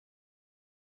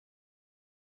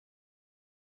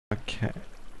Okay.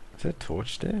 Is there a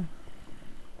torch there?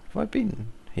 Have I been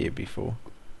here before?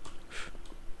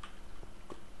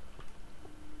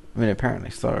 I mean,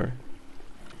 apparently so.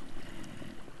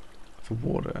 It's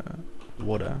water.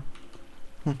 Water.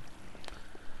 I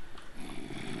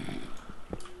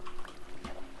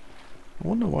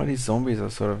wonder why these zombies are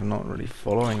sort of not really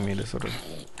following me. They're sort of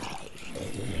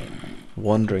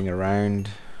wandering around.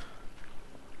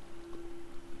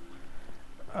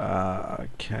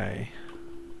 Okay.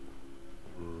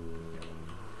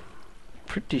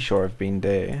 Pretty sure I've been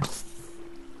there.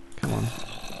 Come on.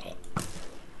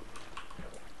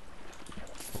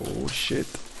 Oh shit.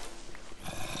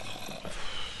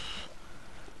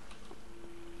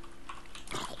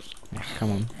 Yeah,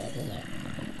 come on.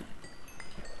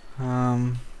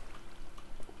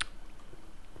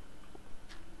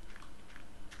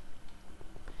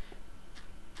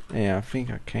 Yeah, I think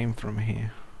I came from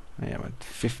here. Yeah, I'm at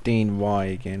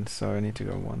 15Y again, so I need to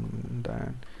go one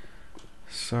down.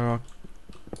 So I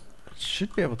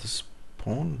should be able to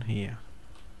spawn here.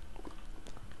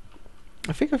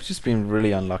 I think I've just been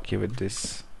really unlucky with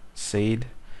this seed.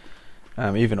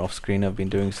 Even off screen I've been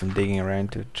doing some digging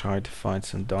around to try to find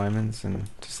some diamonds and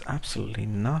just absolutely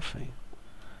nothing.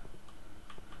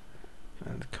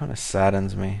 And it kind of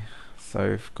saddens me.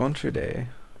 So I've gone through there.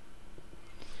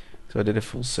 So I did a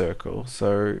full circle,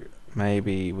 so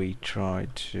maybe we try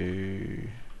to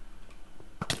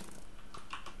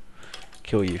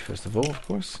kill you first of all, of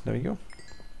course. There we go.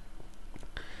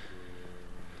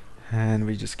 And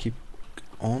we just keep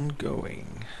on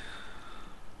going.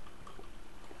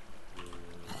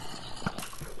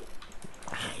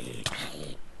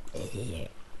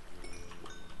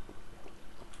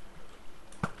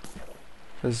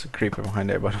 There's a creeper behind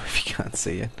there, by the way, if you can't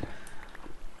see it.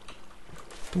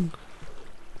 Boom.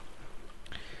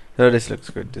 So this looks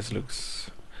good. This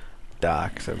looks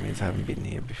dark, so it means I haven't been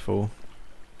here before.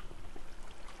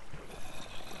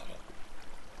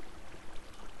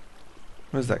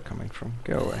 Where's that coming from?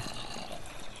 Go away.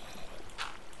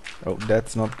 Oh,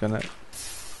 that's not gonna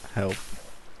help.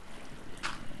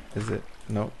 Is it?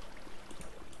 No.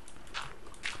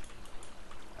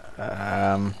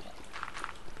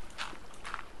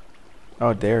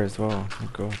 Oh, there as well. Oh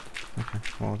god. Okay,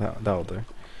 well that'll do.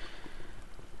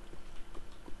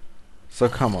 So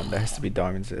come on, there has to be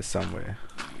diamonds there somewhere.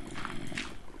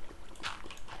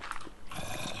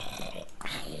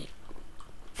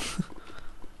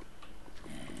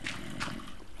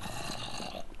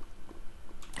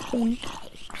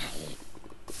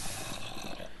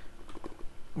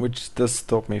 Which does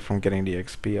stop me from getting the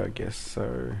XP, I guess,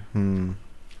 so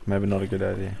maybe not a good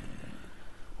idea.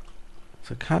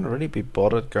 So I can't really be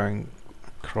bothered going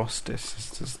across this.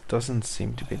 It just doesn't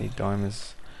seem to be any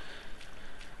diamonds.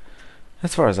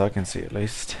 As far as I can see, at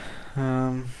least.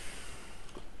 Nothing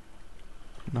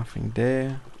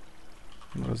there.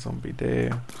 No zombie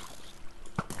there.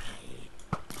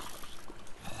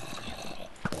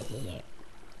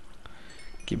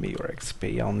 Give me your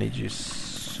XP, I'll need you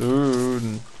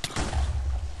soon.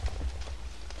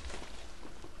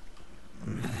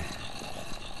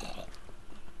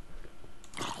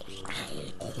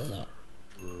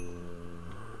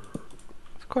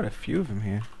 There's quite a few of them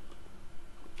here.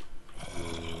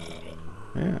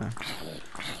 Yeah.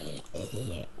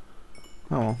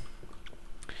 Oh well.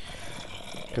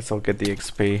 Guess I'll get the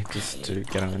XP just to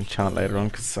get an enchant later on,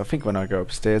 because I think when I go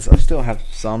upstairs I still have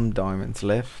some diamonds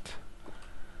left.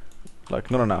 Like,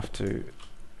 not enough to...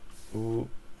 Ooh.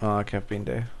 Oh, okay, I've been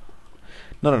there.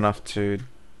 Not enough to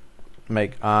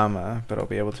make armor, but I'll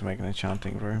be able to make an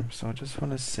enchanting room. So I just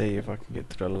want to see if I can get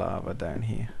to the lava down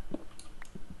here.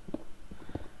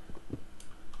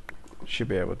 Should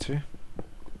be able to.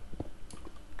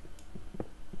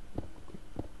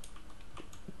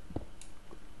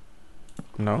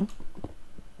 No?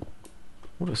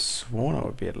 Would have sworn I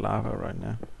would be at lava right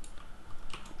now.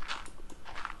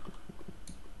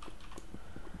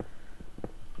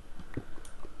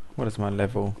 What is my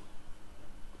level?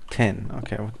 10.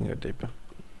 Okay, we can go deeper.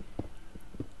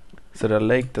 So the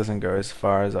lake doesn't go as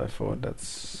far as I thought.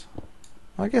 That's...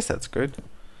 I guess that's good.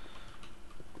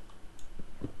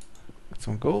 Got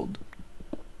some gold.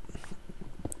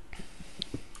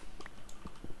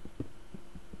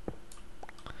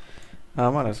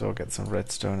 I might as well get some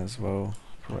redstone as well.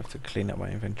 Probably have to clean up my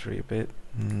inventory a bit.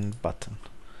 Button.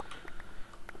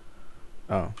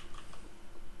 Oh.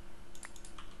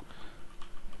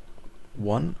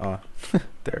 One? Oh,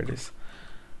 there it is.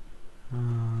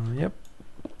 Yep.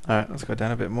 Alright, let's go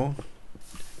down a bit more.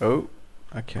 Oh,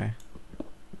 okay.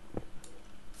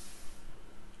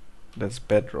 That's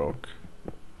bedrock.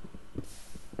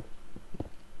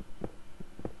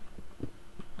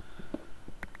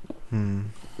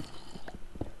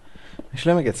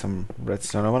 Actually, let me get some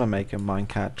redstone. I want to make a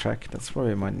minecart track. That's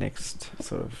probably my next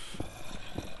sort of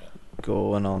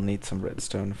goal, and I'll need some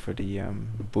redstone for the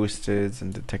boosters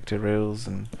and detector rails,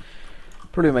 and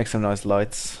probably make some nice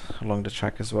lights along the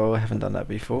track as well. I haven't done that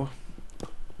before.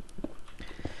 I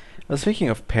was thinking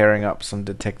of pairing up some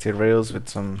detector rails with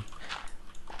some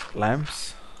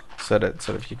lamps, so that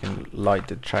sort of you can light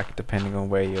the track depending on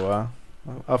where you are.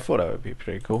 I thought that would be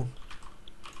pretty cool.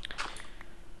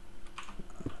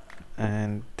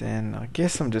 And then I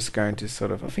guess I'm just going to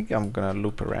sort of, I think I'm gonna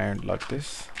loop around like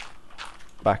this,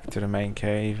 back to the main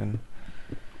cave, and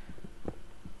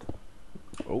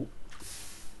oh,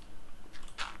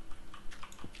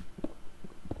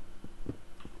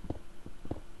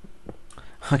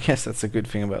 I guess that's a good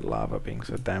thing about lava being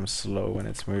so damn slow when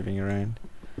it's moving around.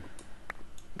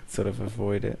 Could sort of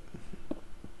avoid it.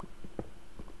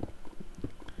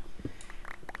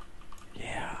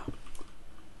 Yeah.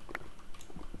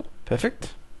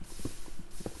 Perfect.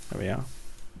 There we are.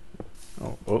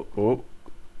 Oh, oh, oh.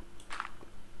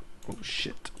 Oh,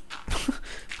 shit.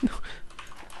 No.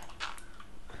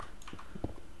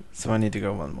 So I need to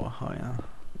go one more higher.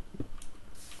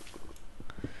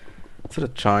 Sort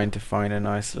of trying to find a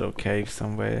nice little cave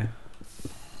somewhere.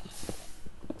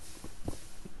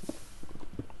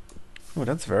 Oh,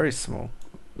 that's very small.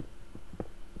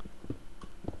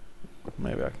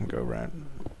 Maybe I can go around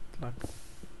like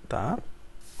that.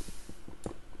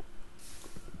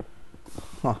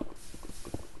 Huh.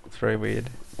 It's very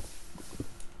weird.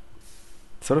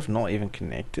 It's sort of not even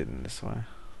connected in this way.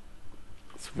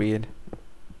 It's weird.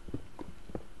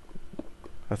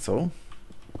 That's all?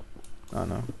 Oh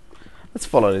no. Let's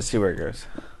follow this, see where it goes.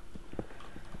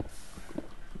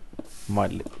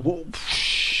 Might whoa.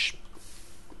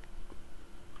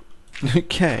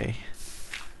 Okay.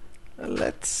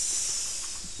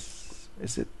 Let's...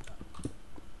 Is it...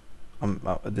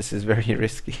 this is very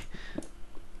risky.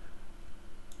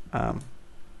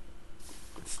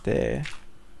 It's there.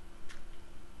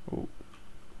 Ooh.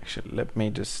 Actually, let me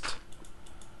just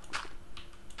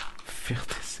fill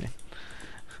this in.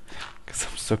 Because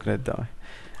I'm still gonna die.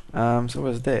 So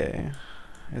what's there?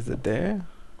 Is it there?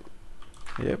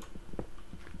 Yep.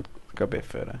 Go a bit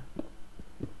further.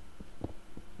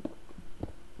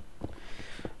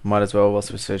 Might as well,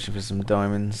 whilst we're searching for some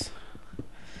diamonds,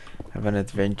 have an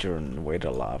adventure on where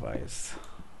the lava is.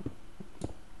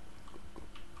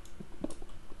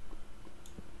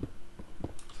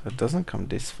 So it doesn't come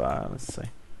this far, let's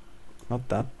see. Not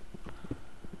that.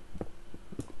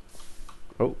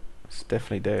 Oh, it's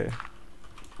definitely there.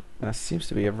 And there seems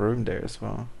to be a room there as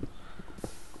well.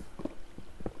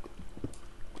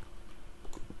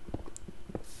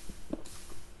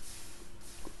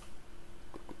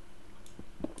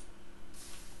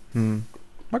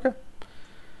 Okay.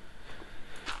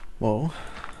 Well,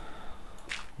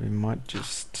 we might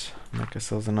just make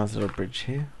ourselves a nice little bridge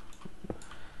here.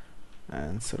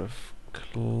 And sort of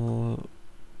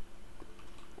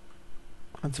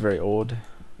that's very odd.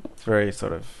 It's very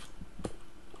sort of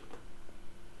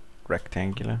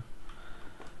rectangular.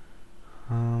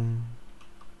 I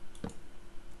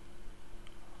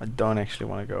don't actually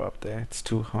want to go up there. It's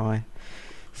too high.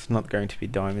 It's not going to be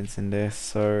diamonds in there,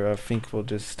 so I think we'll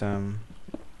just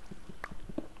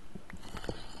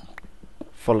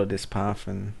follow this path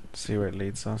and see where it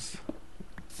leads us.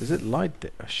 Is it light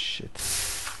there? Oh shit.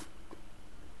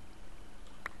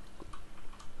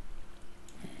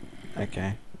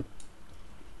 Okay.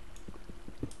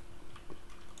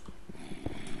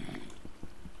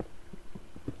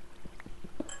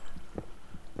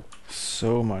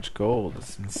 So much gold,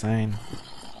 it's insane.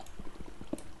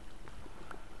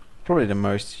 Probably the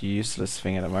most useless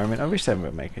thing at the moment. I wish they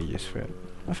would make a use for it.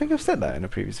 I think I've said that in a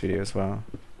previous video as well.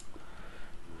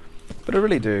 But I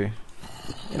really do.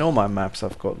 In all my maps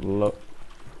I've got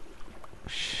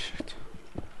shit.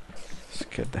 Let's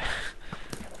get that.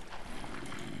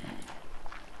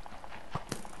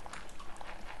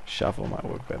 Shovel might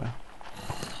work better.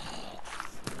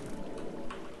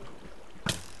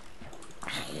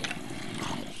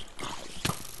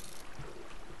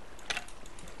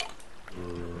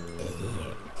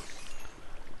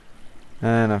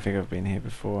 And I think I've been here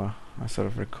before. I sort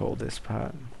of recall this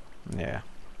part. Yeah.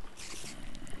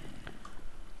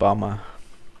 Bummer.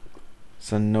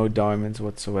 So no diamonds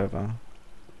whatsoever.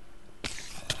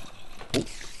 Oh.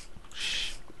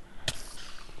 Shh.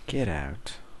 Get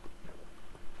out.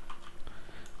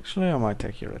 Actually, I might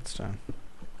take your redstone.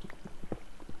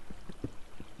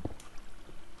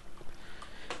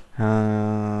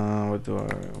 We'll do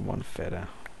one feather.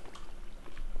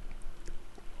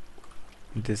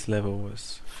 This level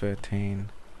was 13.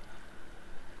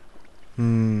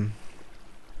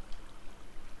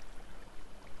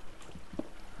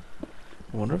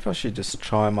 I wonder if I should just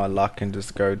try my luck and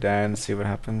just go down and see what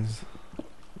happens.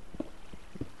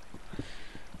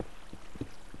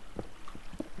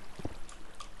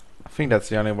 I think that's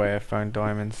the only way I found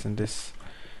diamonds in this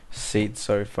seed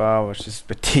so far, was just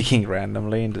digging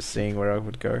randomly and just seeing where I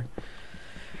would go.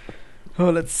 Oh,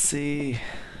 let's see.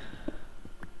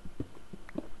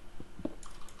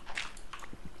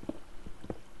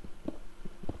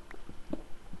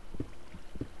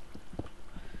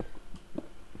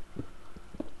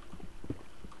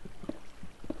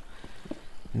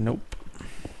 Nope.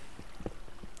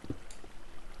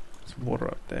 There's water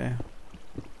up there.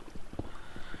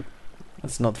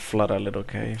 Let's not flood our little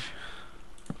cave.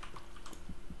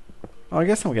 Oh, I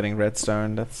guess I'm getting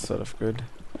redstone. That's sort of good.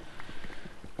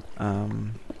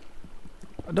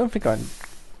 I don't think I...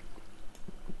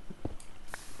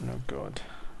 Oh god.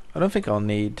 I don't think I'll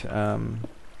need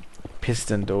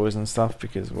piston doors and stuff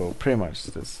because, well, pretty much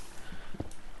this...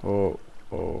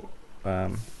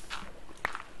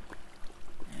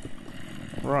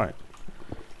 Right.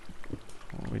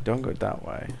 Well, we don't go that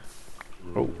way.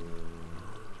 Oh.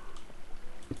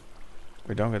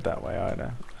 We don't go that way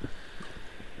either.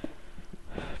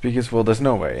 Because, well, there's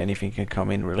no way anything can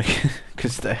come in, really.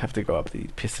 Because they have to go up the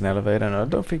piston elevator, and I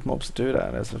don't think mobs do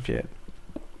that as of yet.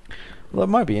 Well, it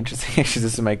might be interesting, actually,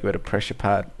 just to make a bit of pressure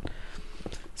pad.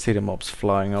 See the mobs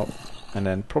flying up, and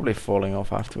then probably falling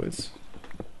off afterwards.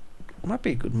 Might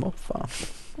be a good mob farm.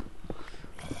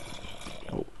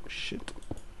 Oh, shit.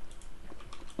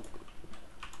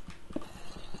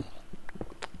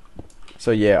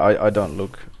 So, yeah, I don't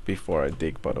look before I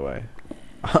dig, by the way.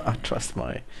 I trust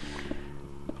my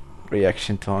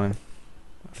reaction time.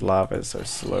 Lava is so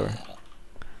slow.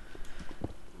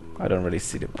 I don't really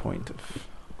see the point of...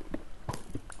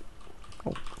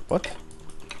 Oh, what?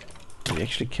 He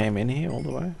actually came in here all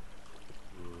the way?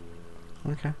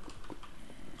 Okay.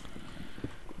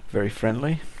 Very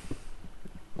friendly.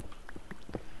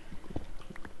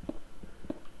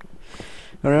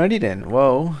 Alrighty then,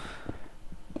 well...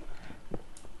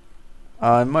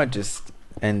 I might just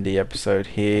end the episode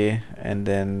here and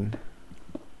then...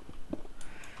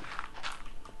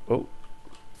 Oh.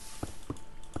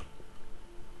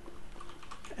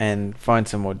 And find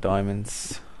some more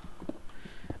diamonds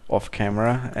off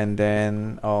camera, and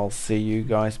then I'll see you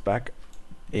guys back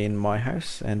in my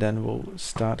house, and then we'll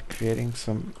start creating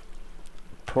some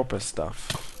proper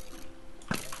stuff.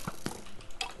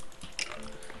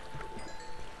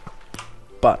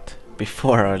 But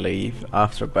before I leave,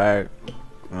 after about,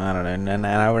 I don't know, an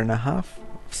hour and a half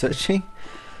of searching,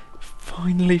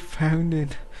 finally found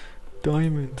it.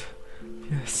 Diamond.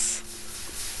 Yes.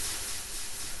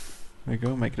 There we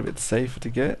go, make it a bit safer to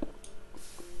get.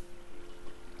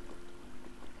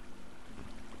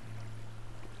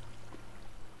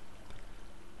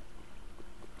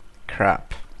 Crap.